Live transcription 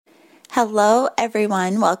Hello,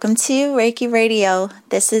 everyone. Welcome to Reiki Radio.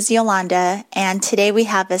 This is Yolanda, and today we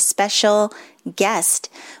have a special guest.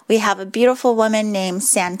 We have a beautiful woman named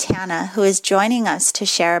Santana who is joining us to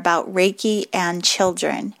share about Reiki and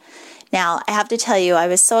children. Now, I have to tell you, I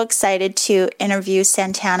was so excited to interview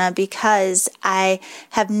Santana because I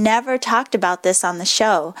have never talked about this on the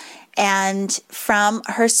show. And from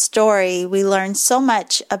her story, we learned so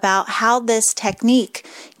much about how this technique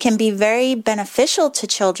can be very beneficial to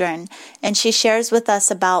children. And she shares with us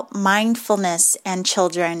about mindfulness and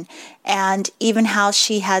children, and even how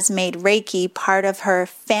she has made Reiki part of her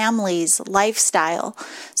family's lifestyle.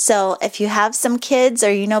 So if you have some kids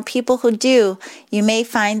or you know people who do, you may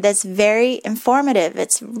find this very informative.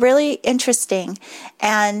 It's really interesting.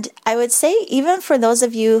 And I would say even for those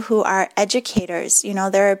of you who are educators,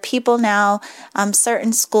 there are people now,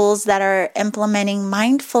 certain schools that are implementing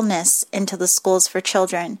mindfulness into the schools for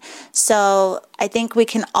children. So I think we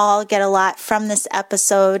can all get a lot from this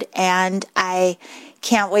episode, and I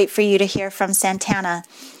can't wait for you to hear from Santana.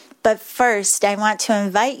 But first, I want to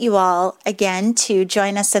invite you all again to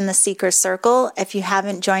join us in the Seeker Circle. If you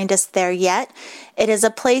haven't joined us there yet, it is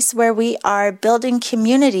a place where we are building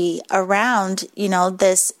community around,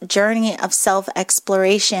 this journey of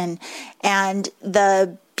self-exploration. And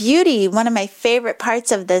the beauty, one of my favorite parts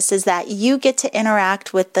of this is that you get to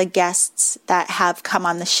interact with the guests that have come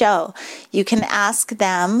on the show. You can ask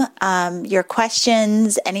them your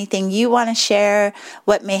questions, anything you want to share,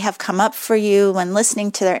 what may have come up for you when listening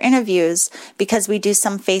to their interviews, because we do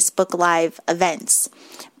some Facebook Live events.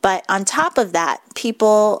 But on top of that,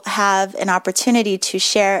 people have an opportunity to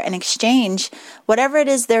share and exchange whatever it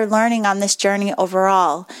is they're learning on this journey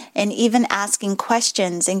overall, and even asking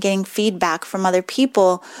questions and getting feedback from other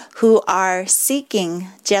people who are seeking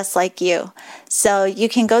just like you. So you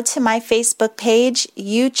can go to my Facebook page,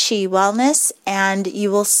 Chi Wellness, and you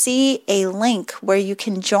will see a link where you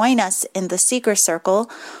can join us in the Seeker Circle,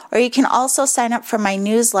 or you can also sign up for my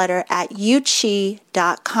newsletter at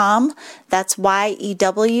uchi.com. That's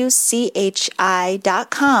YEWCHI.com.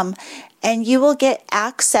 And you will get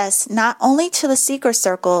access not only to the Seeker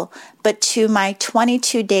Circle, but to my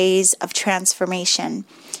 22 days of transformation.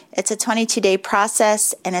 It's a 22-day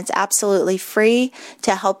process, and it's absolutely free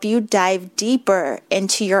to help you dive deeper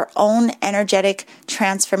into your own energetic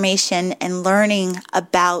transformation and learning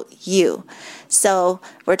about you. So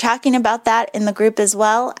we're talking about that in the group as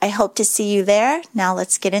well. I hope to see you there. Now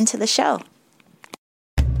let's get into the show.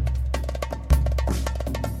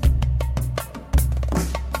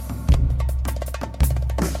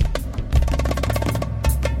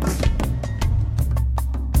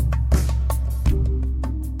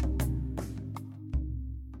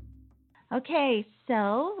 Okay,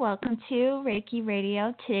 so welcome to Reiki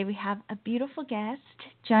Radio. Today we have a beautiful guest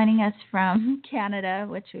joining us from Canada,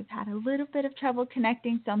 which we've had a little bit of trouble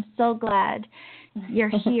connecting, so I'm so glad you're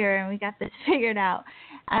here and we got this figured out.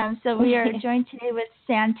 So we are joined today with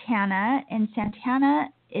Santana, and Santana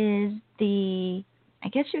is the, I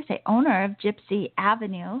guess you would say, owner of Gypsy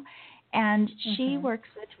Avenue, and she works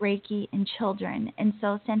with Reiki and children. And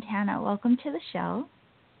so Santana, welcome to the show.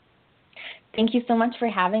 Thank you so much for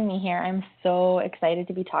having me here. I'm so excited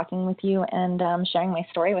to be talking with you and sharing my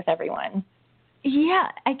story with everyone.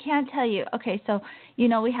 Yeah, I can't tell you. Okay, so,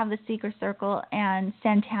 we have the Seeker Circle, and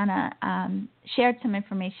Santana shared some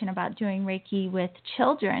information about doing Reiki with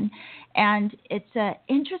children. And it's an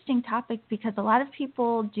interesting topic because a lot of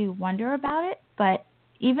people do wonder about it, but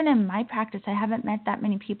even in my practice, I haven't met that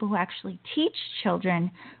many people who actually teach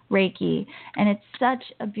children Reiki, and it's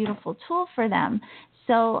such a beautiful tool for them.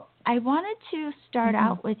 So I wanted to start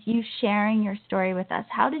out with you sharing your story with us.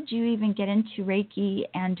 How did you even get into Reiki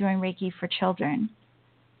and doing Reiki for children?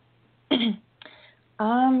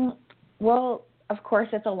 Well, of course,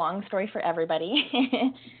 it's a long story for everybody,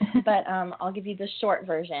 but I'll give you the short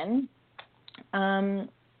version. Well,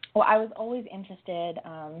 I was always interested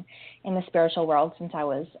in the spiritual world since I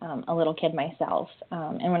was a little kid myself.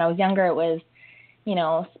 And when I was younger, it was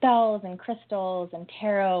spells and crystals and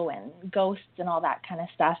tarot and ghosts and all that kind of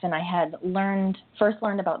stuff. And I had first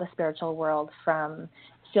learned about the spiritual world from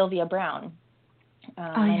Sylvia Browne.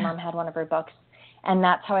 My mom had one of her books, and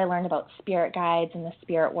that's how I learned about spirit guides and the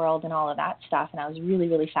spirit world and all of that stuff. And I was really,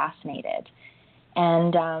 really fascinated.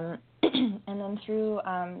 And and then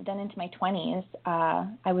then into my 20s,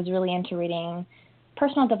 I was really into reading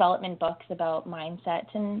personal development books about mindset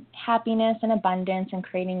and happiness and abundance and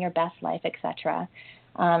creating your best life, etc.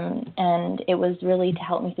 And it was really to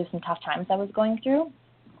help me through some tough times I was going through.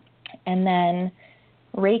 And then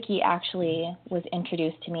Reiki actually was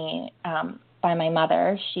introduced to me by my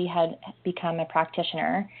mother. She had become a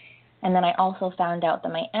practitioner And then I also found out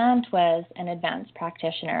that my aunt was an advanced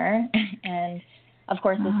practitioner. And of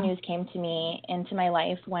course, this news came to me into my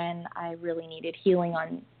life when I really needed healing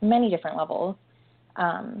on many different levels.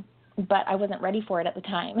 But I wasn't ready for it at the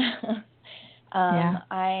time.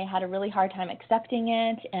 I had a really hard time accepting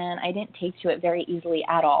it, and I didn't take to it very easily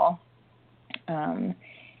at all. And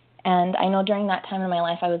I know during that time in my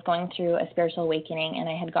life, I was going through a spiritual awakening, and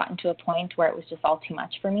I had gotten to a point where it was just all too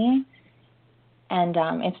much for me. And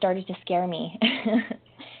it started to scare me.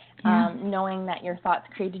 Knowing that your thoughts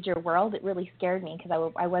created your world, it really scared me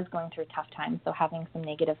because I was going through a tough time. So having some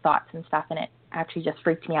negative thoughts and stuff, and it actually just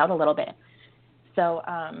freaked me out a little bit. So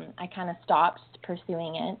I kind of stopped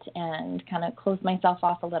pursuing it and kind of closed myself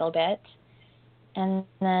off a little bit. And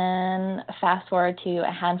then fast forward to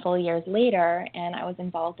a handful of years later, and I was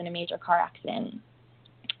involved in a major car accident.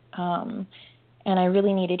 And I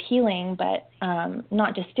really needed healing, but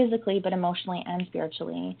not just physically, but emotionally and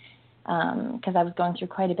spiritually, because I was going through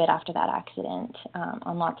quite a bit after that accident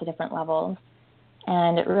on lots of different levels.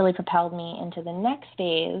 And it really propelled me into the next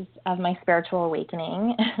phase of my spiritual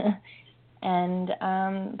awakening.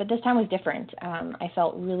 But this time was different. I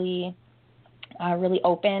felt really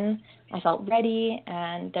open. I felt ready,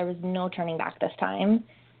 and there was no turning back this time.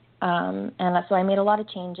 And so I made a lot of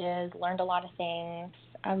changes, learned a lot of things,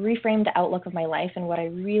 reframed the outlook of my life and what I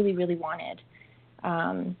really, really wanted.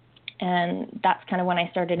 And that's kind of when I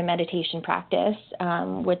started a meditation practice,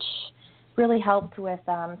 which really helped with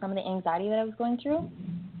some of the anxiety that I was going through.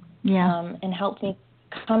 And helped me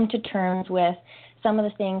come to terms with some of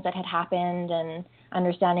the things that had happened and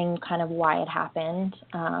understanding kind of why it happened.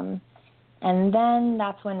 And then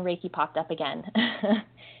that's when Reiki popped up again.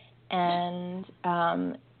 And,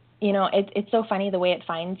 it's so funny the way it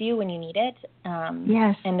finds you when you need it.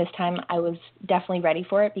 And this time I was definitely ready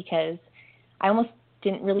for it because I almost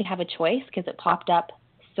didn't really have a choice because it popped up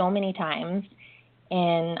so many times.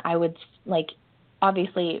 And I would,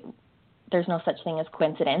 obviously there's no such thing as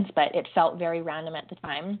coincidence, but it felt very random at the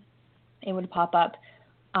time. It would pop up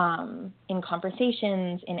in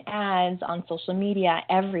conversations, in ads, on social media,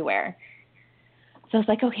 everywhere. So it's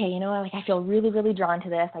like, okay, I feel really, really drawn to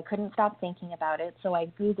this. I couldn't stop thinking about it. So I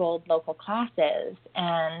Googled local classes,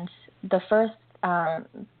 and the first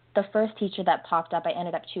teacher that popped up, I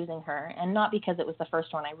ended up choosing her, and not because it was the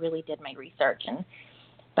first one. I really did my research,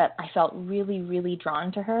 but I felt really, really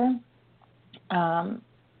drawn to her.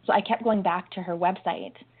 So I kept going back to her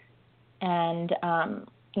website and,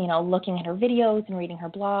 looking at her videos and reading her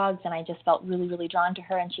blogs, and I just felt really, really drawn to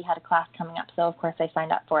her, and she had a class coming up. So of course I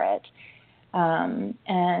signed up for it.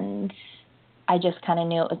 And I just kind of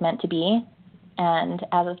knew it was meant to be. And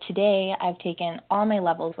as of today, I've taken all my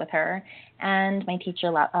levels with her and my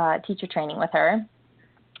teacher training with her.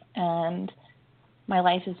 And my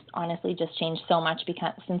life has honestly just changed so much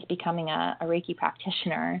since becoming a Reiki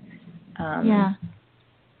practitioner.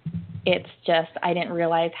 It's just, I didn't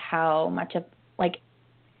realize how much it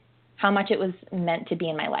was meant to be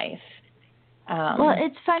in my life. Well,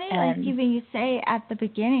 it's funny, even you say at the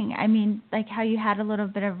beginning, how you had a little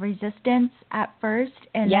bit of resistance at first,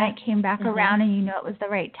 and then it came back around and it was the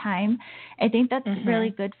right time. I think that's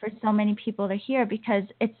really good for so many people to hear, because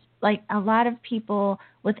it's like a lot of people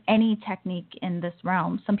with any technique in this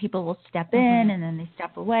realm, some people will step in and then they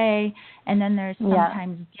step away, and then there's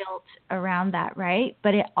sometimes guilt around that, right?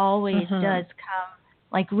 But it always does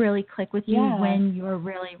come, really click with you when you're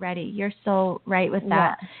really ready. You're so right with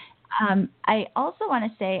that. I also want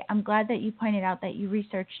to say I'm glad that you pointed out that you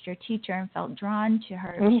researched your teacher and felt drawn to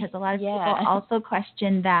her, because a lot of people also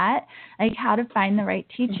question that, how to find the right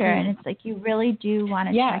teacher. And it's you really do want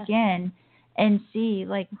to check in and see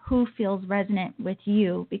who feels resonant with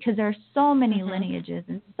you, because there are so many lineages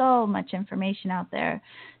and so much information out there.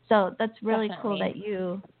 So that's really cool that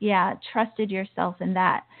you, trusted yourself in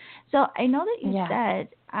that. So I know that you said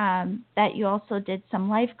that you also did some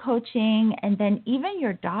life coaching, and then even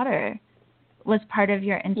your daughter was part of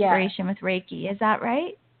your inspiration with Reiki. Is that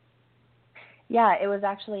right? Yeah, it was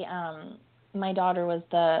actually my daughter was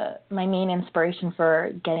my main inspiration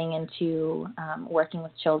for getting into working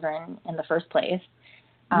with children in the first place.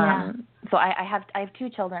 So I have two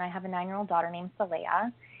children. I have a 9-year-old daughter named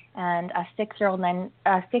Saleha, and a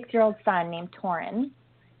 6-year-old son named Torin.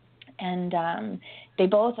 And they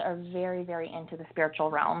both are very, very into the spiritual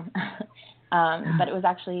realm. But it was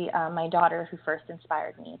actually my daughter who first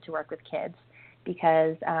inspired me to work with kids,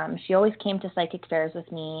 because she always came to psychic fairs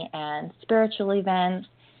with me and spiritual events,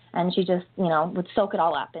 and she just, would soak it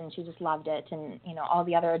all up, and she just loved it. And, all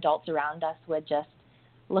the other adults around us would just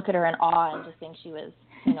look at her in awe and just think she was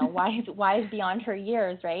wise beyond her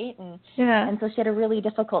years, right? And so she had a really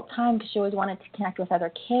difficult time because she always wanted to connect with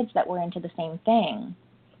other kids that were into the same thing.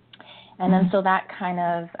 And then so that kind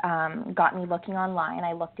of got me looking online.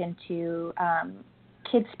 I looked into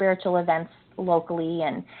kids' spiritual events locally,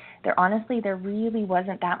 and there really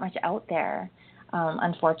wasn't that much out there,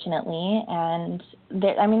 unfortunately. And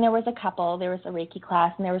there was a couple. There was a Reiki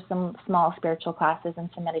class, and there were some small spiritual classes and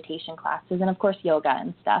some meditation classes, and of course yoga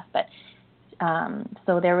and stuff. But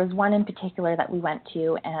so there was one in particular that we went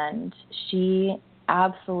to, and she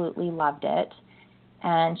absolutely loved it,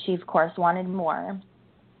 and she of course wanted more.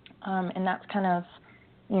 And that's kind of,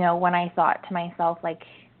 when I thought to myself, like,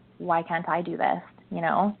 why can't I do this?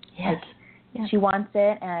 She wants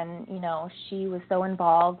it, and, she was so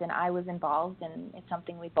involved, and I was involved, and it's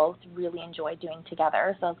something we both really enjoy doing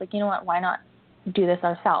together. So I was like, you know what, why not do this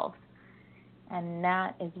ourselves? And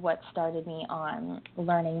that is what started me on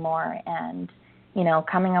learning more and,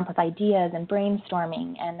 coming up with ideas and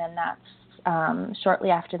brainstorming. And then that's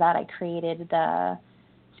shortly after that, I created the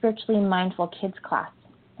Spiritually Mindful Kids class.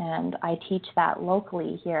 And I teach that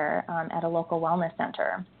locally here at a local wellness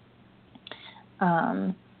center.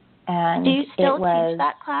 And do you still teach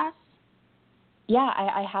that class? Yeah,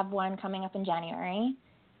 I have one coming up in January.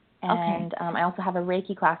 And I also have a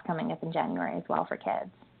Reiki class coming up in January as well for kids.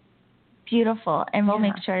 Beautiful. And we'll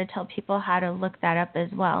make sure to tell people how to look that up as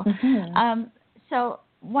well. Mm-hmm. So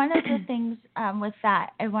one of the things with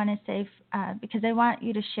that, I want to say, because I want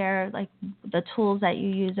you to share like the tools that you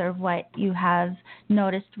use or what you have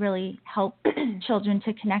noticed really help children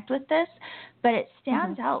to connect with this. But it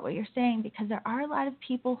stands out what you're saying, because there are a lot of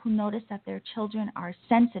people who notice that their children are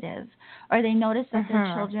sensitive, or they notice that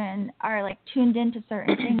their children are like tuned into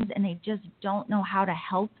certain things, and they just don't know how to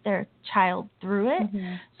help their child through it.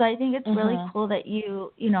 So I think it's really cool that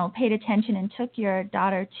you paid attention and took your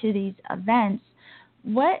daughter to these events.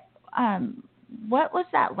 What was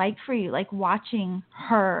that like for you, like watching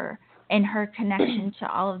her and her connection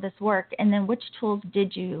to all of this work? And then which tools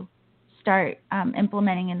did you start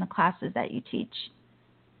implementing in the classes that you teach?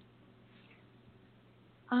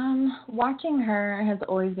 Watching her has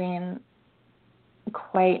always been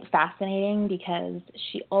quite fascinating, because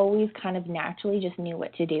she always kind of naturally just knew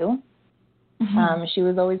what to do. She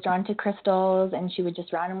was always drawn to crystals, and she would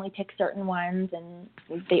just randomly pick certain ones, and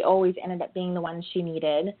they always ended up being the ones she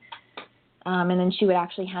needed. And then she would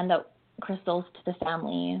actually hand out crystals to the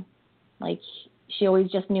family. Like, she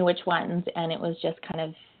always just knew which ones, and it was just kind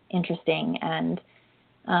of interesting. And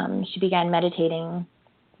she began meditating.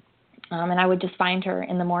 And I would just find her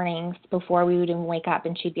in the mornings before we would even wake up,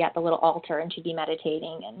 and she'd be at the little altar, and she'd be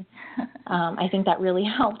meditating. And I think that really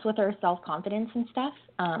helped with her self-confidence and stuff,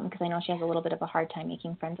 because I know she has a little bit of a hard time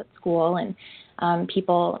making friends at school and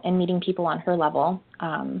meeting people on her level.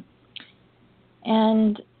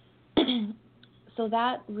 And so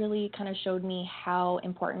that really kind of showed me how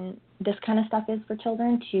important this kind of stuff is for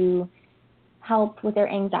children, to help with their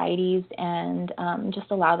anxieties and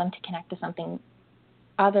just allow them to connect to something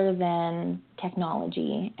other than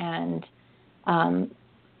technology and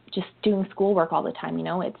just doing schoolwork all the time.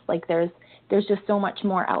 It's like there's just so much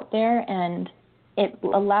more out there, and it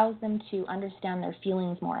allows them to understand their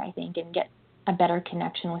feelings more, I think, and get a better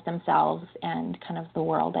connection with themselves and kind of the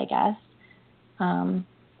world, I guess.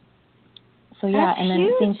 So yeah, that's and then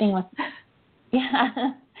huge. Same thing with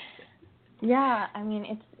yeah. I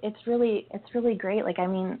mean, it's really great. Like, I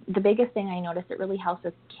mean, the biggest thing I noticed it really helps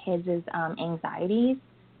with kids is anxieties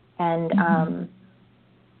and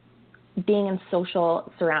being in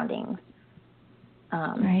social surroundings,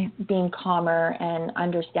 being calmer and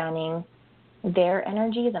understanding their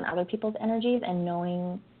energies and other people's energies, and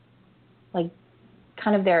knowing like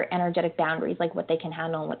kind of their energetic boundaries, like what they can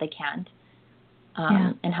handle and what they can't,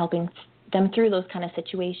 and helping them through those kind of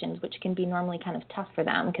situations, which can be normally kind of tough for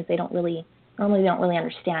them because they don't really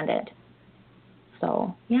understand it.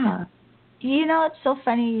 So, yeah. It's so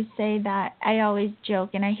funny you say that. I always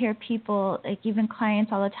joke, and I hear people, like even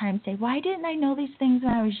clients all the time, say, why didn't I know these things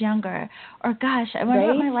when I was younger? Or, gosh, I wonder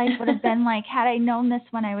what my life would have been like had I known this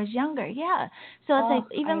when I was younger. Yeah. So it's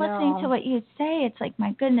like, even listening to what you say, it's like,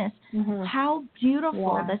 my goodness, how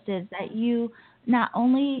beautiful this is, that you not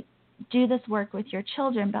only do this work with your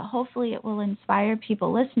children, but hopefully it will inspire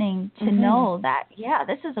people listening to know that,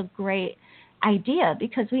 this is a great idea,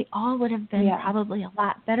 because we all would have been probably a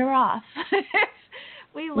lot better off if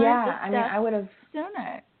we learned this stuff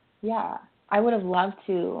sooner. Yeah, I would have loved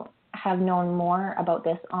to have known more about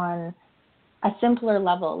this on a simpler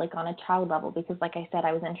level, like on a child level, because like I said,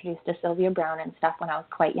 I was introduced to Sylvia Browne and stuff when I was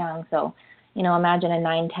quite young. So, imagine a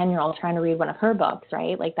 9-10-year-old trying to read one of her books,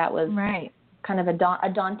 right? Like that was kind of a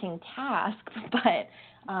daunting task, but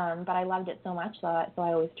But I loved it so much, so I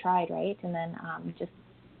always tried, right? And then just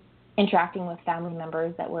interacting with family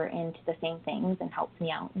members that were into the same things and helped me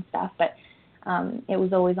out and stuff. But it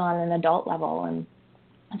was always on an adult level, and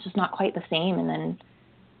it's just not quite the same. And then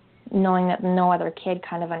knowing that no other kid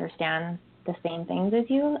kind of understands the same things as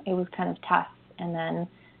you, it was kind of tough. And then,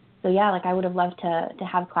 so yeah, like I would have loved to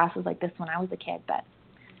have classes like this when I was a kid, but.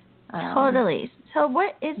 Totally. So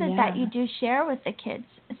what is it that you do share with the kids?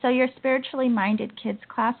 So your spiritually minded kids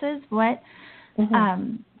classes, what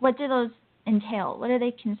do those entail? What do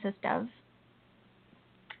they consist of?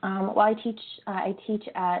 Well, I teach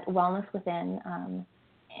at Wellness Within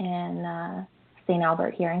in St.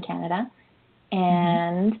 Albert here in Canada,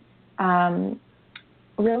 and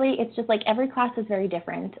really it's just like every class is very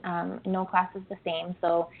different. No class is the same,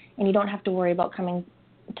 so, and you don't have to worry about coming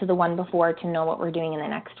to the one before to know what we're doing in the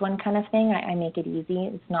next one kind of thing. I make it easy.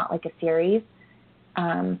 It's not like a series.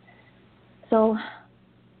 So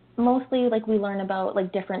mostly like we learn about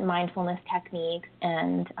like different mindfulness techniques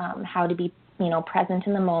and how to be, present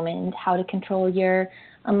in the moment, how to control your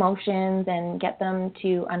emotions and get them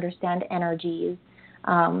to understand energies.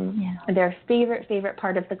 Their favorite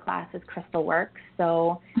part of the class is crystal work.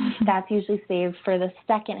 So that's usually saved for the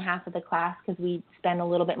second half of the class because we spend a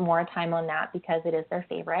little bit more time on that because it is their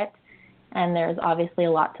favorite. And there's obviously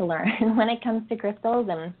a lot to learn when it comes to crystals,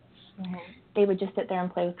 and they would just sit there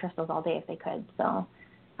and play with crystals all day if they could. So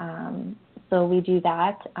so we do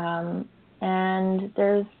that. And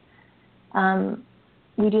there's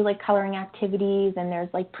we do like coloring activities, and there's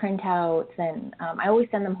like printouts, and I always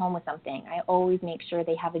send them home with something. I always make sure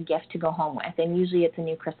they have a gift to go home with, and usually it's a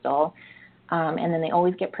new crystal. And then they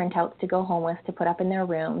always get printouts to go home with to put up in their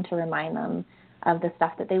room to remind them of the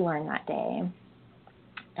stuff that they learned that day.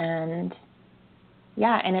 And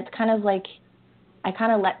yeah, and it's kind of like I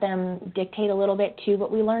kind of let them dictate a little bit too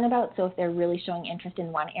what we learn about. So if they're really showing interest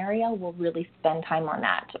in one area, we'll really spend time on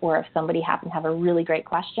that. Or if somebody happens to have a really great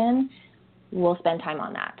question, we'll spend time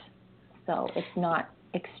on that. So it's not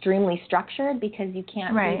extremely structured because you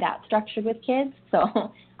can't be that structured with kids.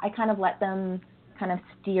 So I kind of let them kind of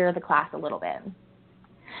steer the class a little bit.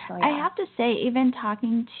 So, yeah. I have to say, even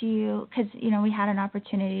talking to you, because, we had an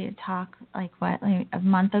opportunity to talk like a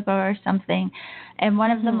month ago or something. And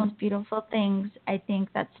one of the most beautiful things I think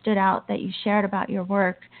that stood out that you shared about your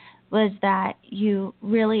work was that you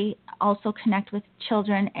really also connect with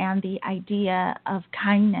children and the idea of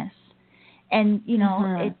kindness. And,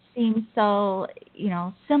 it seems so,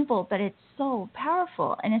 simple, but it's so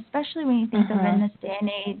powerful. And especially when you think of in this day and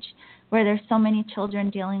age where there's so many children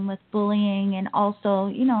dealing with bullying and also,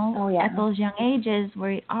 at those young ages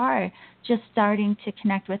we are just starting to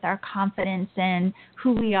connect with our confidence and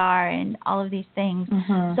who we are and all of these things.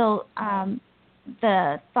 So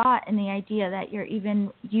the thought and the idea that you're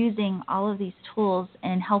even using all of these tools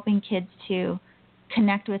and helping kids to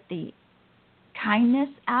connect with the kindness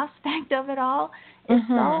aspect of it all is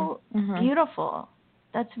so beautiful.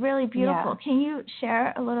 That's really beautiful. Can you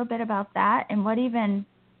share a little bit about that and what even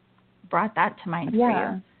brought that to mind for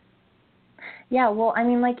you? Yeah, well, I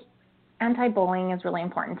mean, like, anti-bullying is really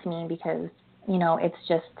important to me because,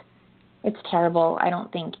 it's terrible. I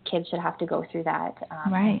don't think kids should have to go through that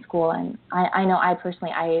in school. And I know I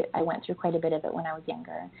personally, I went through quite a bit of it when I was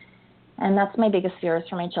younger. And that's my biggest fear is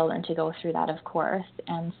for my children to go through that, of course.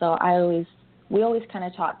 And so we always kind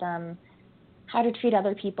of taught them how to treat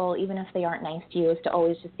other people, even if they aren't nice to you, is to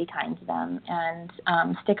always just be kind to them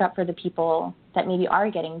and stick up for the people that maybe are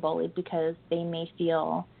getting bullied because they may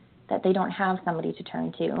feel that they don't have somebody to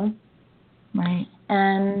turn to. Right.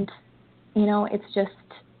 And, it's just,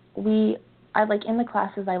 I like in the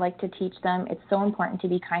classes I like to teach them, it's so important to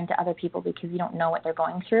be kind to other people because you don't know what they're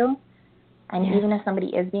going through. And even if somebody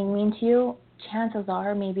is being mean to you, chances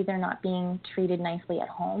are maybe they're not being treated nicely at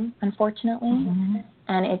home, unfortunately.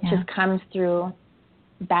 And it just comes through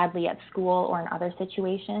badly at school or in other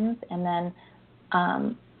situations. And then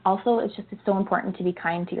also it's so important to be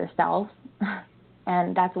kind to yourself.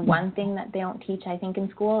 And that's one thing that they don't teach, I think, in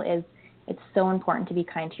school is it's so important to be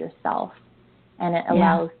kind to yourself. And it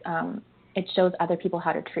allows, it shows other people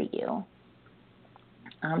how to treat you.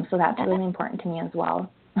 So that's really important to me as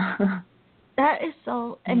well. That is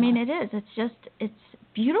so, I mean, it is. It's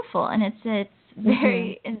beautiful, and it's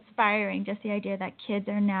very inspiring, just the idea that kids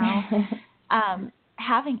are now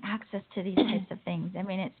having access to these types of things. I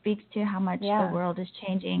mean, it speaks to how much the world is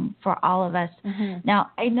changing for all of us.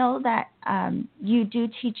 Now, I know that you do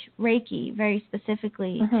teach Reiki very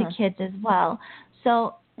specifically to kids as well.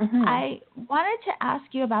 So I wanted to ask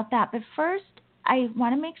you about that, but first, I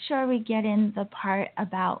want to make sure we get in the part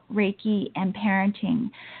about Reiki and parenting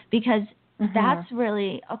because that's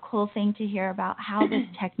really a cool thing to hear about how this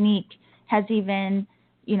technique has even,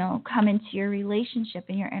 come into your relationship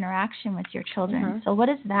and your interaction with your children. So what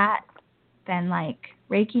has that been like,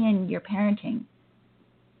 Reiki and your parenting?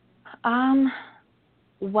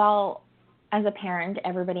 Well, as a parent,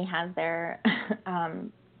 everybody has their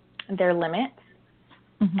limits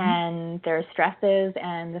and their stresses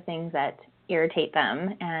and the things that irritate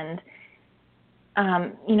them. And,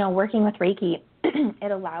 working with Reiki,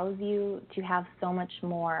 it allows you to have so much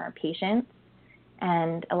more patience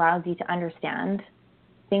and allows you to understand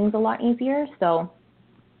things a lot easier. So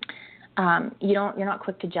you're not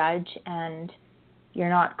quick to judge, and you're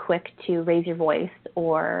not quick to raise your voice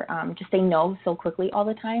or just say no so quickly all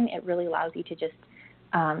the time. It really allows you to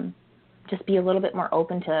just be a little bit more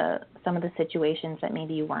open to some of the situations that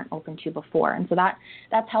maybe you weren't open to before. And so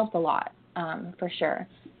that's helped a lot, for sure.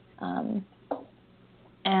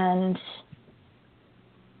 And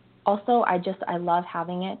also I love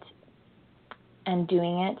having it and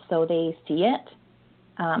doing it so they see it.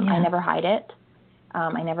 I never hide it.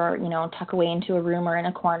 I never, tuck away into a room or in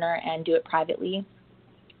a corner and do it privately.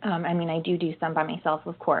 I do some by myself,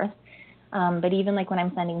 of course. But even like when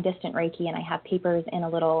I'm sending distant Reiki and I have papers in a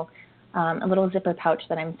little zipper pouch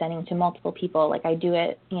that I'm sending to multiple people, like I do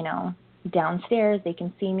it, downstairs, they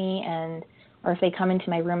can see me, or if they come into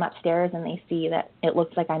my room upstairs and they see that it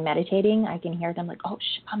looks like I'm meditating, I can hear them like, oh,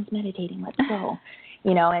 Mom's meditating, let's go,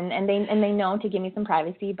 and they know to give me some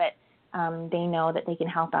privacy, but they know that they can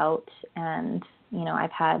help out. And,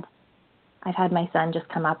 I've had my son just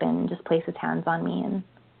come up and just place his hands on me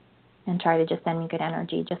and try to just send me good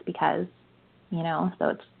energy just because, so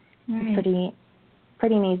it's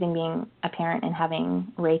pretty amazing being a parent and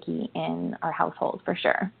having Reiki in our household, for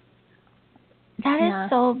sure. That is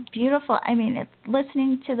so beautiful. It's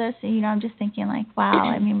listening to this, I'm just thinking like,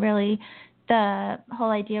 wow, really the whole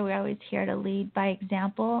idea, we always hear to lead by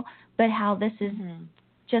example, but how this is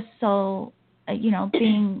just so,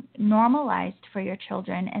 being normalized for your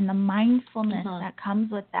children and the mindfulness that comes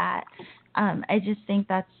with that. I just think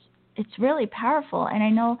it's really powerful. And I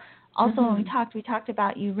know also when we talked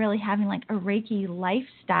about you really having like a Reiki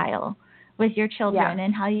lifestyle with your children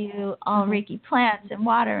and how you all Reiki plants and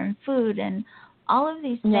water and food and all of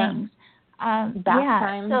these things. Bath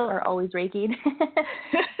times are always Reiki'd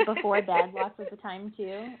before bed lots of the time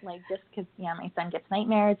too. Like just because, my son gets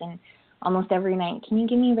nightmares and almost every night, can you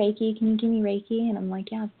give me Reiki? Can you give me Reiki? And I'm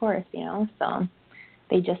like, yeah, of course, so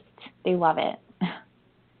they love it.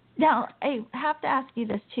 Now, I have to ask you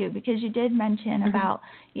this too, because you did mention about,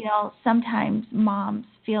 sometimes moms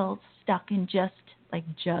feel stuck in just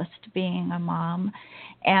being a mom,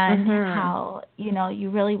 and how,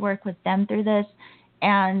 you really work with them through this.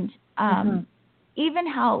 And even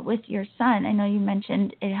how with your son, I know you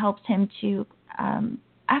mentioned it helps him to,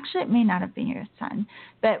 actually it may not have been your son,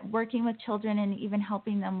 but working with children and even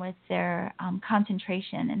helping them with their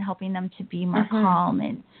concentration and helping them to be more calm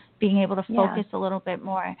and being able to focus a little bit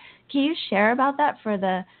more. Can you share about that for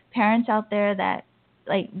the parents out there, that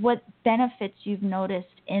what benefits you've noticed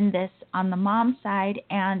in this on the mom side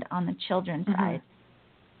and on the children's side?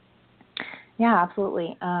 Yeah,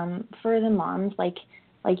 absolutely. For the moms, like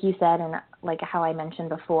you said, and like how I mentioned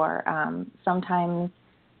before, sometimes,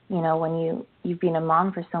 when you've been a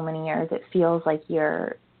mom for so many years, it feels like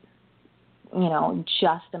you're,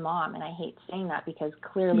 just a mom. And I hate saying that because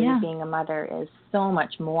clearly being a mother is so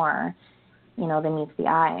much more, than meets the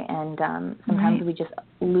eye. And sometimes we just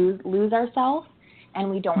lose ourselves, and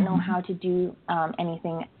we don't know how to do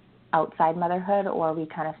anything outside motherhood, or we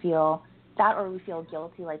kind of feel that, or we feel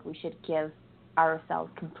guilty, like we should give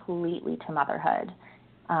ourselves completely to motherhood.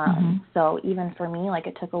 So even for me,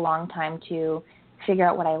 it took a long time to figure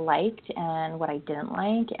out what I liked and what I didn't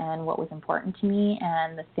like and what was important to me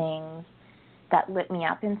and the things that lit me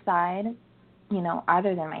up inside,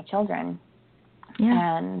 other than my children.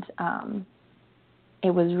 And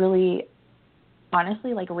it was really,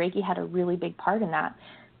 honestly, Reiki had a really big part in that,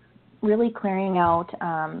 really clearing out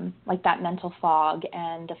that mental fog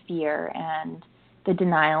and the fear and the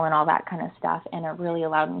denial and all that kind of stuff. And it really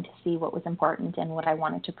allowed me to see what was important and what I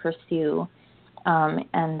wanted to pursue.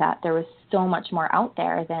 And that there was so much more out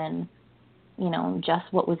there than, just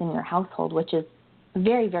what was in your household, which is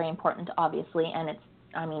very, very important, obviously. And it's,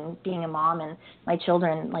 being a mom and my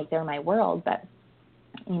children, they're my world, but,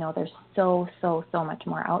 there's so much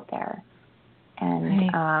more out there.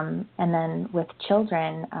 And, and then with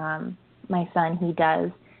children, my son, he does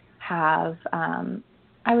have,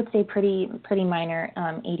 I would say pretty minor,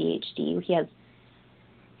 ADHD. He has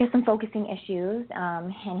some focusing issues,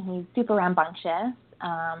 and he's super rambunctious.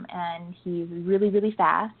 and he's really, really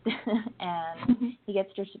fast, and he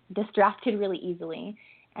gets distracted really easily.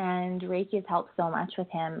 And Reiki has helped so much with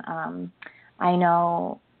him. I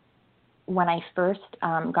know when I first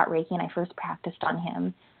got Reiki and I first practiced on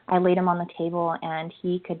him, I laid him on the table and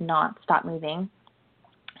he could not stop moving.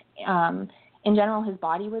 In general, his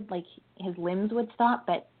body would, like, his limbs would stop,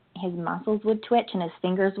 but his muscles would twitch and his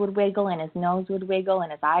fingers would wiggle and his nose would wiggle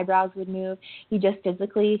and his eyebrows would move. He just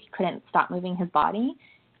physically couldn't stop moving his body.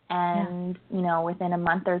 And, you know, within a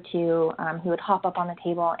month or two, he would hop up on the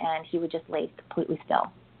table and he would just lay completely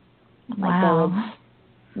still. Wow. Like, there was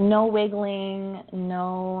no wiggling,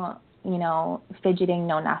 no, you know, fidgeting,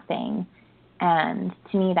 no nothing. And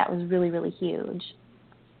to me, that was really, really huge.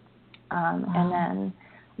 Wow. And then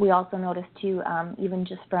we also noticed, too, even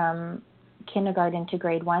just from kindergarten to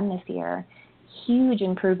grade 1 this year, huge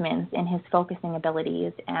improvements in his focusing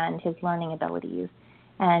abilities and his learning abilities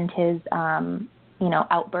and his, you know,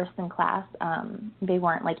 outbursts in class. They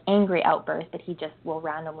weren't like angry outbursts, but he just will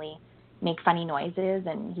randomly make funny noises,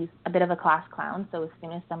 and he's a bit of a class clown. So as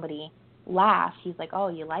soon as somebody laughed, he's like, "Oh,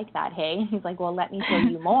 you like that, hey?" He's like, "Well, let me show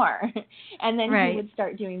you more." And then he would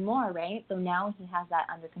start doing more, right? So now he has that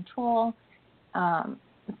under control.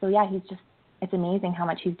 So yeah, it's amazing how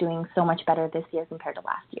much he's doing so much better this year compared to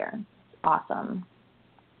last year. It's awesome.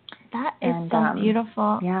 That is so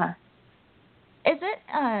beautiful. Yeah. Is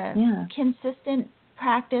it consistent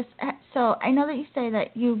practice? So I know that you say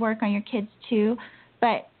that you work on your kids too,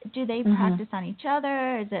 but do they practice on each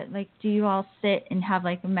other? Is it like, do you all sit and have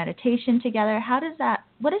like a meditation together?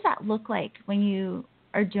 What does that look like when you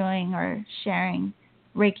are doing or sharing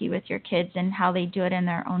Reiki with your kids and how they do it in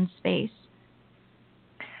their own space?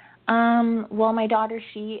 Well, my daughter,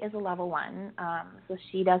 she is a level 1, so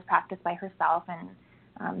she does practice by herself,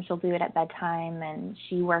 and she'll do it at bedtime, and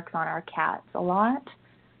she works on our cats a lot.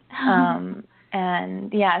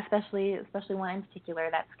 And yeah, especially one in particular,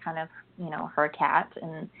 that's kind of, you know, her cat,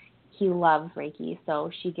 and he loves Reiki, so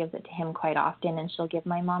she gives it to him quite often, and she'll give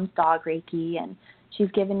my mom's dog Reiki, and she's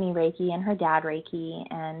given me Reiki and her dad Reiki,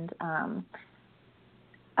 and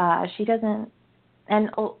she doesn't. And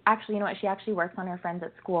actually, you know what? She actually works on her friends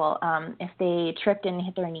at school. If they tripped and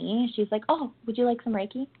hit their knee, she's like, "Oh, would you like some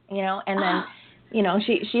Reiki?" You know, and then, you know,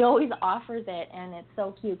 she always offers it, and it's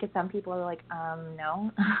so cute because some people are like, no,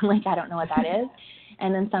 like I don't know what that is,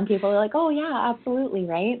 and then some people are like, "Oh yeah, absolutely,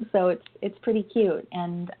 right?" So it's pretty cute.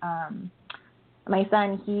 And my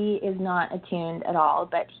son, he is not attuned at all,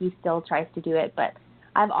 but he still tries to do it. But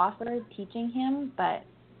I've offered teaching him, but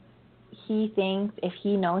he thinks if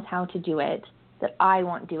he knows how to do it, that I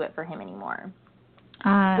won't do it for him anymore,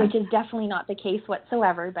 which is definitely not the case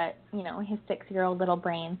whatsoever, but, you know, his 6-year-old little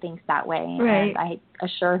brain thinks that way, and I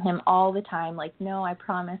assure him all the time, like, no, I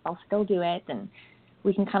promise I'll still do it, and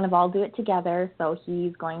we can kind of all do it together, so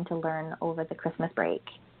he's going to learn over the Christmas break.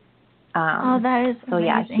 That is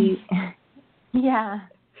amazing.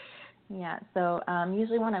 So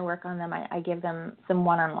usually when I work on them, I give them some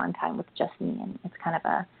one-on-one time with just me, and it's kind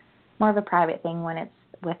of more of a private thing when it's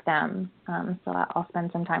with them. So I'll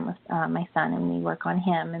spend some time with my son, and we work on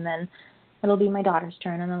him, and then it'll be my daughter's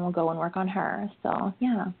turn, and then we'll go and work on her. So,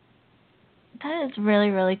 yeah. That is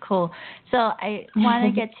really, really cool. So I want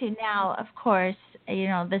to get to now, of course, you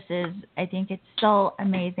know, I think it's so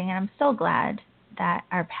amazing, and I'm so glad that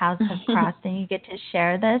our paths have crossed and you get to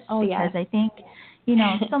share this because I think, you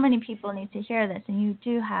know, so many people need to hear this, and you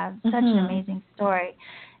do have such an amazing story.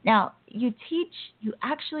 Now, you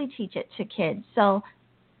actually teach it to kids. So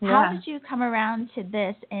how did you come around to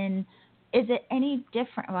this, and is it any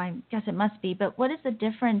different? Well, I guess it must be, but what is the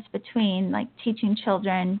difference between like teaching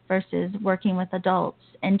children versus working with adults?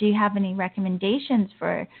 And do you have any recommendations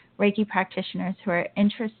for Reiki practitioners who are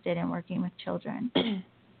interested in working with children?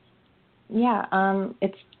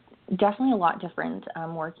 It's definitely a lot different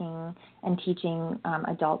working and teaching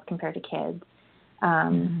adults compared to kids.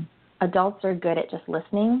 Adults are good at just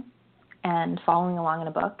listening and following along in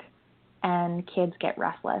a book. And kids get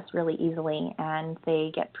restless really easily, and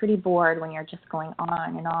they get pretty bored when you're just going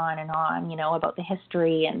on and on and on, you know, about the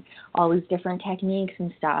history and all these different techniques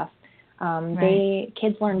and stuff.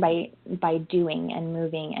 Kids learn by doing and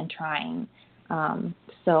moving and trying.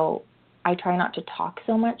 So I try not to talk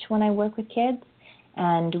so much when I work with kids,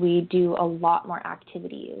 and we do a lot more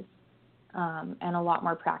activities and a lot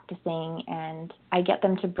more practicing, and I get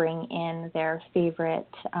them to bring in their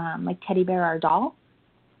favorite like teddy bear or doll.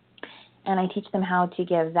 And I teach them how to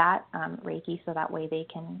give that Reiki, so that way they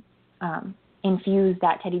can infuse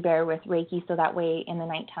that teddy bear with Reiki, so that way in the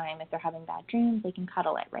nighttime, if they're having bad dreams, they can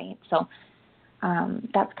cuddle it, right? So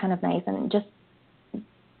that's kind of nice, and just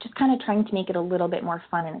kind of trying to make it a little bit more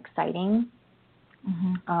fun and exciting.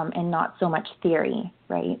 and not so much theory,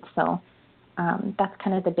 right? So that's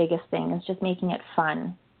kind of the biggest thing, is just making it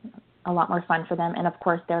fun, a lot more fun for them. And of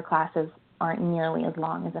course, their classes aren't nearly as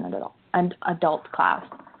long as an adult class.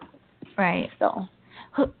 Right. So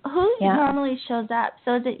who normally shows up?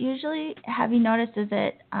 So is it usually, have you noticed, is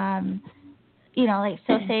it, like,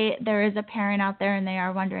 so say there is a parent out there and they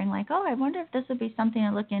are wondering, like, oh, I wonder if this would be something to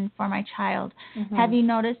look in for my child. Have you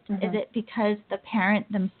noticed, is it because the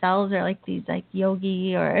parent themselves are like these like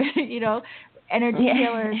yogi or, energy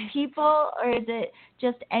healer people, or is it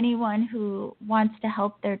just anyone who wants to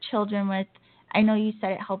help their children with, I know you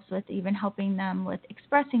said it helps with even helping them with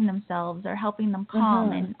expressing themselves or helping them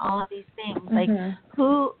calm and all of these things. Like,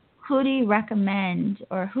 who do you recommend,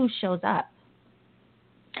 or who shows up?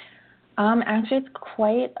 Actually, it's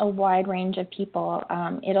quite a wide range of people.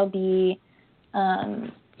 It'll be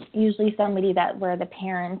usually somebody where the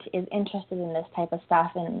parent is interested in this type of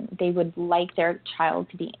stuff and they would like their child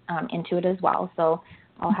to be into it as well. So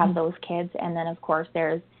I'll have those kids. And then, of course,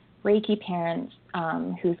 there's Reiki parents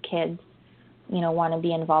whose kids want to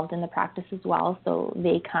be involved in the practice as well, so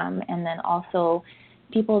they come. And then also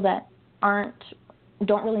people that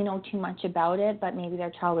don't really know too much about it, but maybe their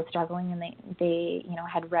child is struggling and they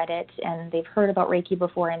had read it and they've heard about Reiki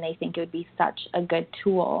before and they think it would be such a good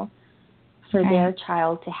tool for their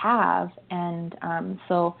child to have. And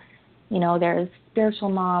so there's spiritual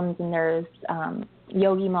moms and there's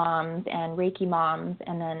yogi moms and Reiki moms,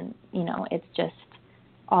 and then it's just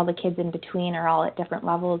all the kids in between are all at different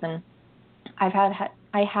levels. And I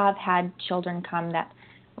have had children come that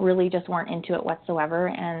really just weren't into it whatsoever,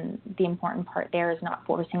 and the important part there is not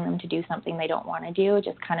forcing them to do something they don't want to do,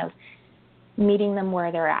 just kind of meeting them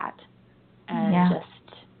where they're at and just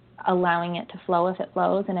allowing it to flow if it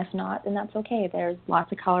flows, and if not, then that's okay. There's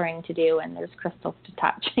lots of coloring to do and there's crystals to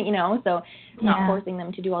touch, so not forcing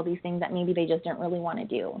them to do all these things that maybe they just didn't really want to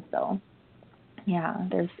do. So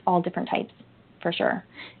there's all different types for sure.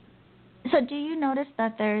 So do you notice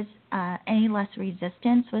that there's any less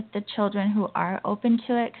resistance with the children who are open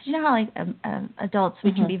to it? Because how, like, adults,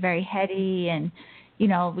 we can be very heady and,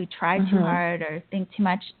 we try too hard or think too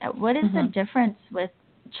much. What is the difference with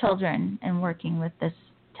children and working with this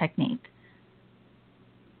technique?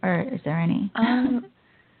 Or is there any?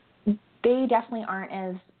 They definitely aren't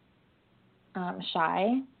as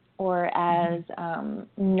shy or as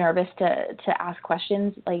nervous to ask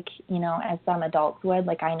questions, like, as some adults would.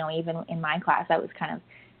 Like, I know even in my class, I was kind of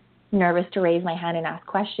nervous to raise my hand and ask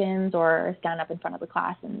questions or stand up in front of the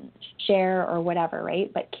class and share or whatever, right?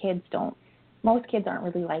 But most kids aren't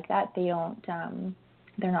really like that.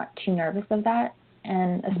 They're not too nervous of that.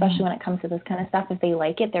 And especially when it comes to this kind of stuff, if they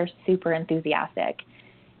like it, they're super enthusiastic.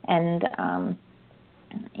 And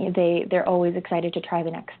they're always excited to try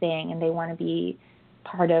the next thing, and they want to be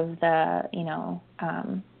part of the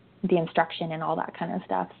instruction and all that kind of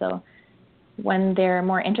stuff. So when they're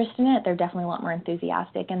more interested in it, they're definitely a lot more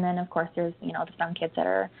enthusiastic. And then, of course, there's some kids that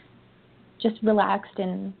are just relaxed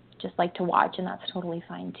and just like to watch, and that's totally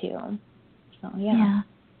fine too. So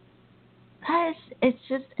it's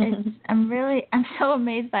just I'm so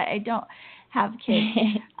amazed that I don't have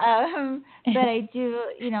kids, but I do.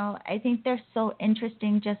 I think they're so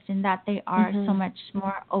interesting just in that they are so much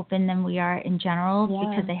more open than we are in general,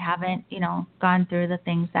 because they haven't gone through the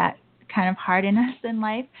things that kind of harden us in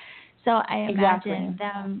life. So I imagine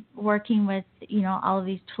them working with all of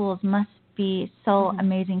these tools must be so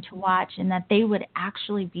amazing to watch, and that they would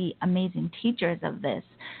actually be amazing teachers of this,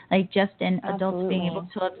 like just in adults being able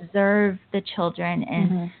to observe the children,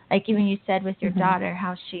 and like even you said with your daughter,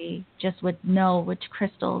 how she just would know which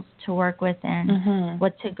crystals to work with and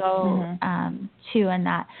what to go to, and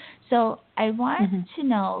that. So I want to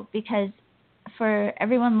know, because for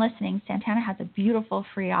everyone listening, Santana has a beautiful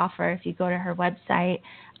free offer if you go to her website,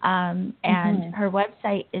 and her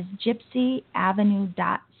website is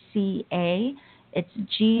gypsyavenue.ca. It's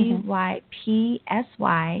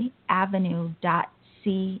GYPSY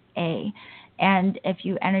avenue.ca. And if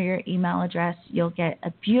you enter your email address, you'll get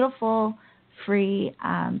a beautiful free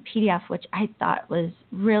PDF, which I thought was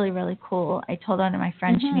really, really cool. I told one of my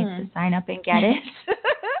friends she needs to sign up and get it.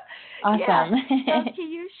 Awesome. So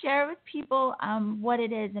can you share with people what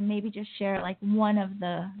it is, and maybe just share like one of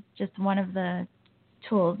the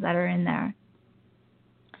tools that are in there?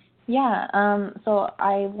 So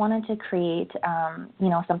I wanted to create,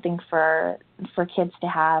 something for kids to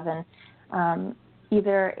have, and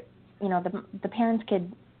either, the parents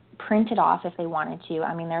could print it off if they wanted to.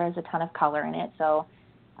 I mean, there is a ton of color in it, so,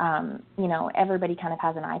 everybody kind of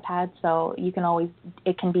has an iPad, so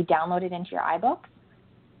it can be downloaded into your iBook,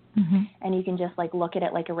 and you can just like look at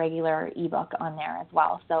it like a regular ebook on there as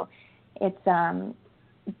well. So It's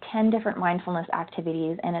 10 different mindfulness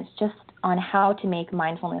activities, and it's just on how to make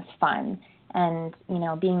mindfulness fun. And,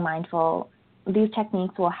 being mindful, these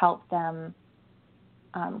techniques will help them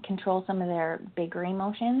control some of their bigger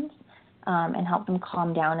emotions and help them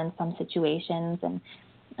calm down in some situations. And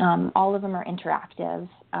all of them are interactive.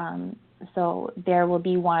 So there will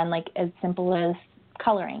be one like as simple as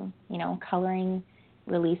coloring. Coloring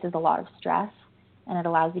releases a lot of stress, and it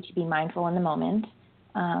allows you to be mindful in the moment.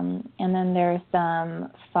 And then there's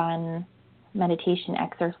some fun meditation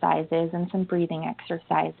exercises and some breathing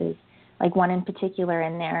exercises. Like one in particular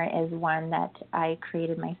in there is one that I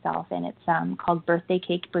created myself, and it's called birthday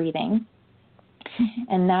cake breathing.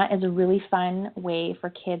 And that is a really fun way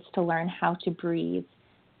for kids to learn how to breathe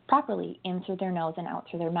properly in through their nose and out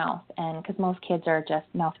through their mouth. And because most kids are just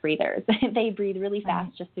mouth breathers, they breathe really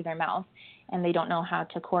fast just through their mouth, and they don't know how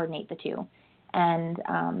to coordinate the two. And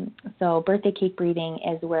so birthday cake breathing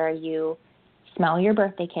is where you smell your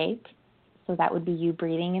birthday cake. So that would be you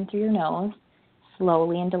breathing in through your nose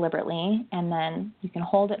slowly and deliberately, and then you can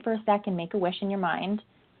hold it for a second, make a wish in your mind,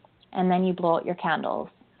 and then you blow out your candles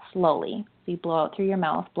slowly. So you blow out through your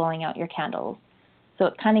mouth, blowing out your candles. So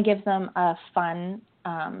it kind of gives them a fun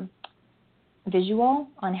visual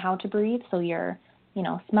on how to breathe. So you're,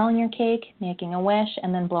 smelling your cake, making a wish,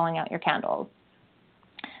 and then blowing out your candles.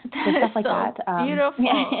 That stuff like so that. Beautiful.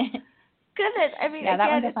 Goodness. I mean,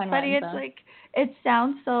 again, it's funny. One, it's like, it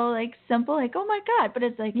sounds so like simple, like, oh my God, but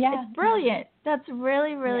it's like, it's brilliant. That's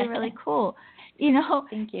really, really, really cool.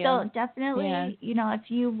 Thank you. So definitely, if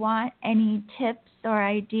you want any tips or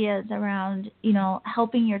ideas around,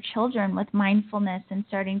 helping your children with mindfulness and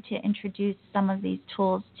starting to introduce some of these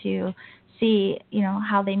tools to see,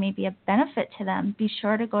 how they may be a benefit to them, be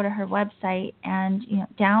sure to go to her website and,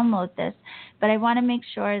 download this. But I want to make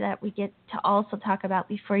sure that we get to also talk about,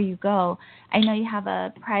 before you go, I know you have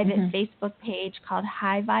a private Facebook page called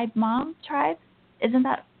High Vibe Mom Tribe. Isn't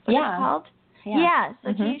that what it's called? Yeah.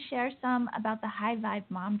 So can you share some about the High Vibe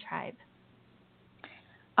Mom Tribe?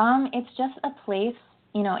 It's just a place,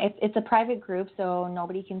 it's a private group, so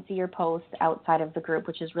nobody can see your posts outside of the group,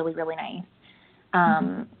 which is really, really nice.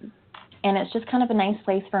 And it's just kind of a nice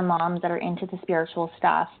place for moms that are into the spiritual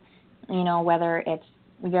stuff, whether it's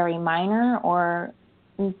very minor or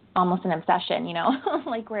almost an obsession,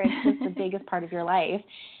 like where it's just the biggest part of your life.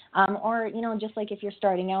 Or, just like if you're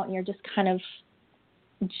starting out and you're just kind of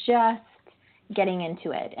just getting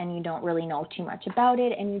into it and you don't really know too much about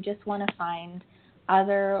it, and you just want to find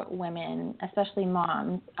other women, especially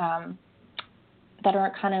moms, that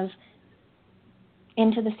are kind of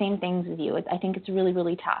into the same things as you. I think it's really,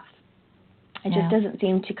 really tough. It just doesn't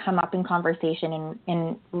seem to come up in conversation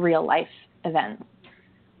in real life events.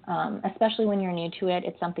 Especially when you're new to it,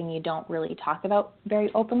 it's something you don't really talk about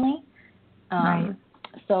very openly.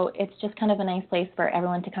 So it's just kind of a nice place for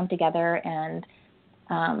everyone to come together and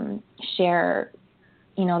share,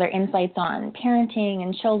 their insights on parenting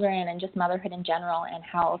and children and just motherhood in general, and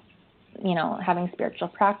how, having spiritual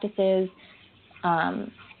practices,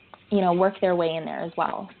 work their way in there as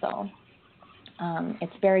well. So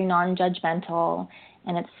it's very non-judgmental,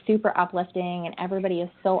 and it's super uplifting, and everybody is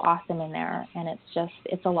so awesome in there, and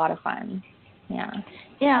it's a lot of fun.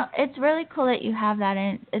 Yeah, it's really cool that you have that,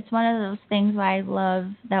 and it's one of those things why I love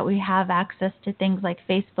that we have access to things like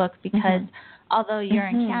Facebook, because although you're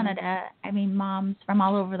in Canada, I mean, moms from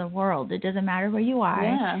all over the world, it doesn't matter where you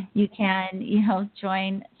are, you can,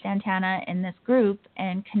 join Santana in this group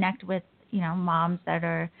and connect with, moms that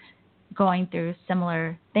are going through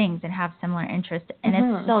similar things and have similar interests. And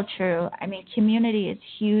it's so true. I mean, community is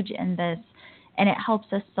huge in this, and it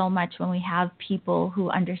helps us so much when we have people who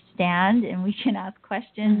understand and we can ask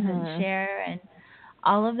questions and share and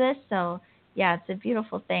all of this. So, yeah, it's a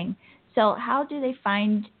beautiful thing. So how do they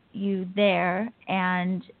find you there?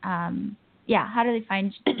 And, how do they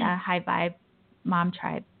find High Vibe Mom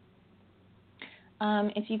Tribe?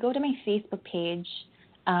 If you go to my Facebook page,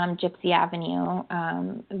 Gypsy Avenue,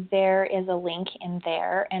 there is a link in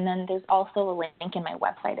there, and then there's also a link in my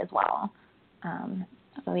website as well.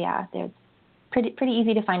 They're pretty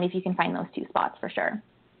easy to find if you can find those two spots for sure.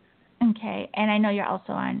 Okay, and I know you're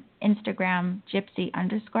also on Instagram,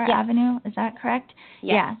 Gypsy_Avenue. Is that correct?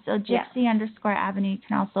 Yeah. So Gypsy_Avenue. You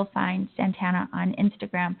can also find Santana on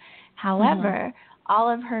Instagram. However, all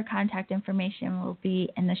of her contact information will be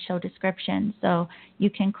in the show description, so you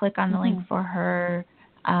can click on the link for her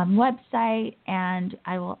website, and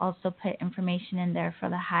I will also put information in there for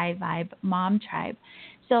the High Vibe Mom Tribe.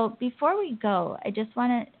 So before we go, I just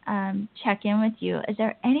want to check in with you. Is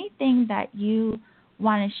there anything that you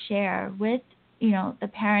want to share with the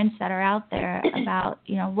parents that are out there about,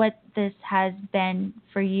 what this has been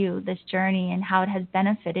for you, this journey, and how it has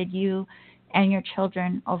benefited you and your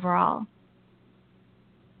children overall.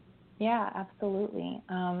 Yeah, absolutely.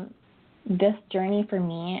 This journey for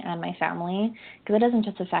me and my family, because it doesn't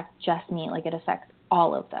just affect just me, like it affects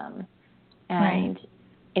all of them. And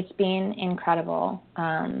it's been incredible.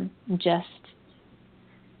 Just,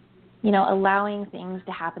 allowing things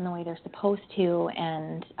to happen the way they're supposed to,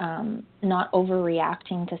 and not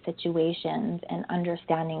overreacting to situations, and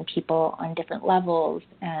understanding people on different levels,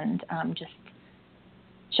 and just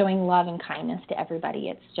showing love and kindness to everybody.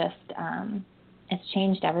 It's just, it's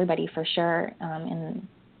changed everybody for sure.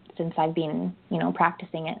 Since I've been,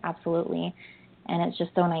 practicing it, absolutely. And it's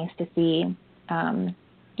just so nice to see,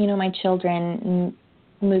 my children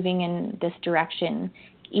moving in this direction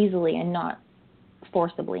easily and not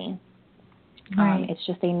forcibly. Right. It's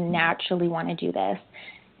just they naturally want to do this.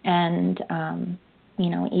 And,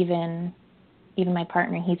 even my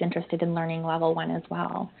partner, he's interested in learning level 1 as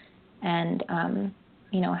well. And,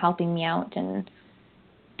 helping me out and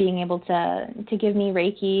being able to give me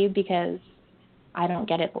Reiki, because I don't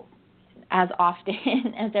get it as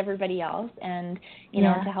often as everybody else, and,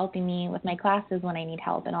 to helping me with my classes when I need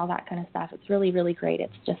help and all that kind of stuff. It's really, really great.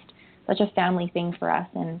 It's just such a family thing for us.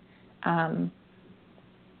 And,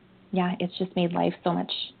 it's just made life so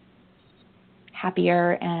much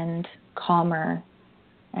happier and calmer,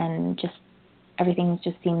 and just everything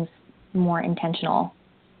just seems more intentional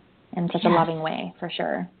in such a loving way, for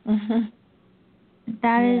sure.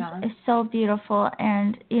 That is so beautiful.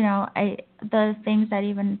 And, the things that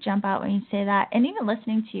even jump out when you say that, and even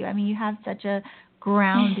listening to you, I mean, you have such a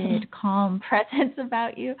grounded, calm presence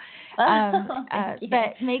about you.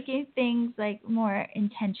 But making things like more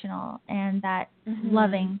intentional, and that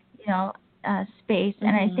loving, space.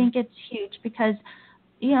 And I think it's huge, because,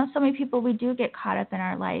 so many people, we do get caught up in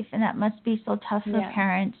our life, and that must be so tough for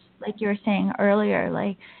parents, like you were saying earlier,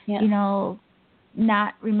 like,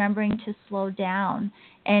 not remembering to slow down,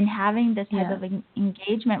 and having this type of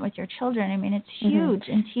engagement with your children. I mean, it's huge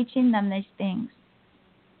in teaching them these things.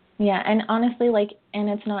 Yeah, and honestly, and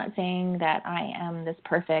it's not saying that I am this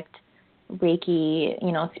perfect Reiki,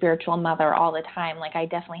 spiritual mother all the time. Like, I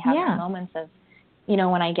definitely have my moments of,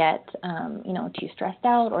 when I get, too stressed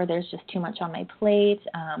out, or there's just too much on my plate.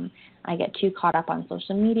 I get too caught up on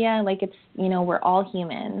social media. Like, it's, we're all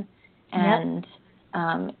human, and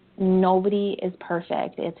nobody is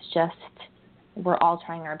perfect. It's just, we're all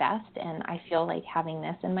trying our best. And I feel like having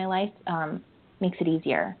this in my life makes it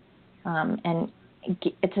easier. And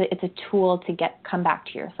it's a tool to come back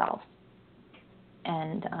to yourself.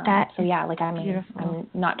 And I'm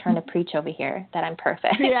not trying to preach over here that I'm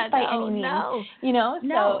perfect by any means.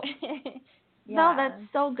 No. No, that's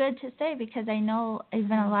so good to say, because I know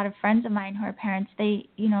even a lot of friends of mine who are parents, they,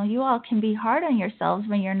 you all can be hard on yourselves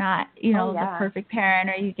when you're not, the perfect parent,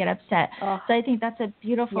 or you get upset. So I think that's a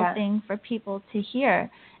beautiful thing for people to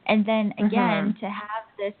hear. And then again, to have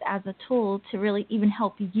this as a tool to really even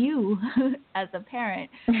help you as a parent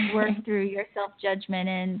work through your self-judgment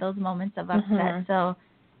and those moments of upset. So,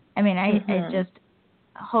 I mean, I just,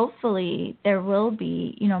 hopefully there will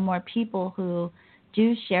be, more people who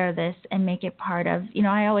do share this and make it part of,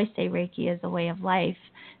 I always say Reiki is a way of life,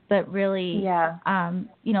 but really,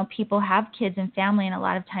 people have kids and family, and a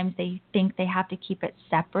lot of times they think they have to keep it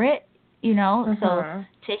separate, so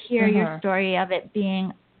to hear your story of it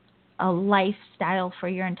being a lifestyle for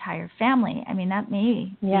your entire family, I mean, that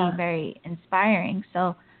may be very inspiring.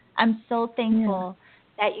 So I'm so thankful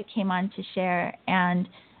that you came on to share. And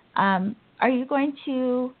are you going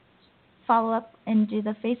to follow up and do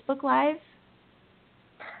the Facebook Live?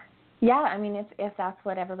 Yeah, I mean, if that's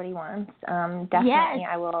what everybody wants, definitely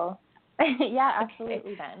I will.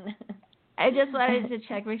 Absolutely then. I just wanted to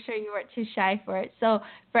check, make sure you weren't too shy for it. So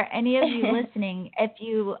for any of you listening, if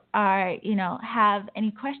you are, have any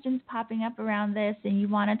questions popping up around this, and you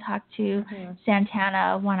want to talk to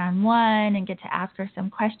Santana one-on-one and get to ask her some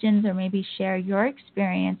questions, or maybe share your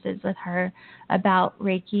experiences with her about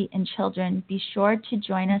Reiki and children, be sure to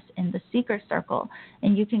join us in the Seeker Circle.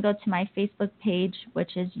 And you can go to my Facebook page,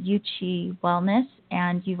 which is Yuchi Wellness,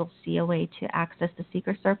 and you will see a way to access the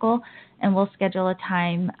Seeker Circle, and we'll schedule a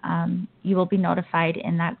time. You will be notified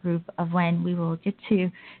in that group of when we will get to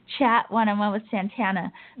chat one-on-one with Santana.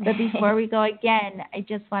 But before we go again, I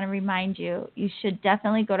just want to remind you, you should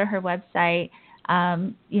definitely go to her website,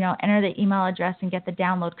 enter the email address and get the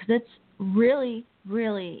download, because it's really,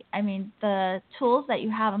 really, I mean, the tools that you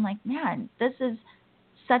have, I'm like, man, this is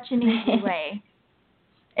such an easy way.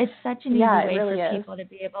 It's such an easy way for people to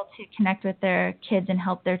be able to connect with their kids and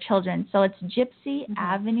help their children. So it's Gypsy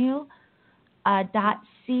Avenue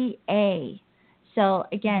 .ca. So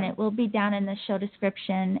again, it will be down in the show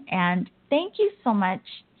description. And thank you so much,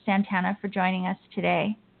 Santana, for joining us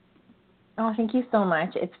today. Oh, thank you so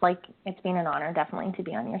much. It's been an honor, definitely, to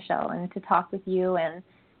be on your show and to talk with you and,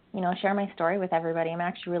 share my story with everybody. I'm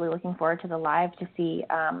actually really looking forward to the live to see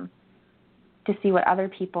what other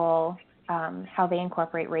people, how they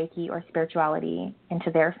incorporate Reiki or spirituality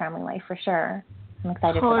into their family life, for sure. I'm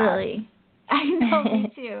excited for that. Totally. I know,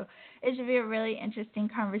 me too. It should be a really interesting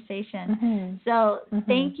conversation. Mm-hmm. So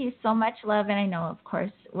thank you so much, love. And I know, of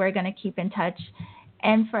course, we're going to keep in touch.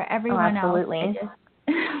 And for everyone else, I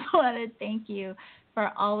just want to thank you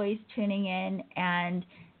for always tuning in, and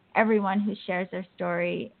everyone who shares their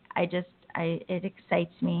story. It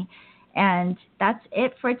excites me. And that's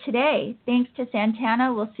it for today. Thanks to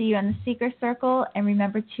Santana. We'll see you in the Seeker Circle. And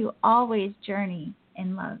remember to always journey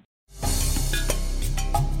in love.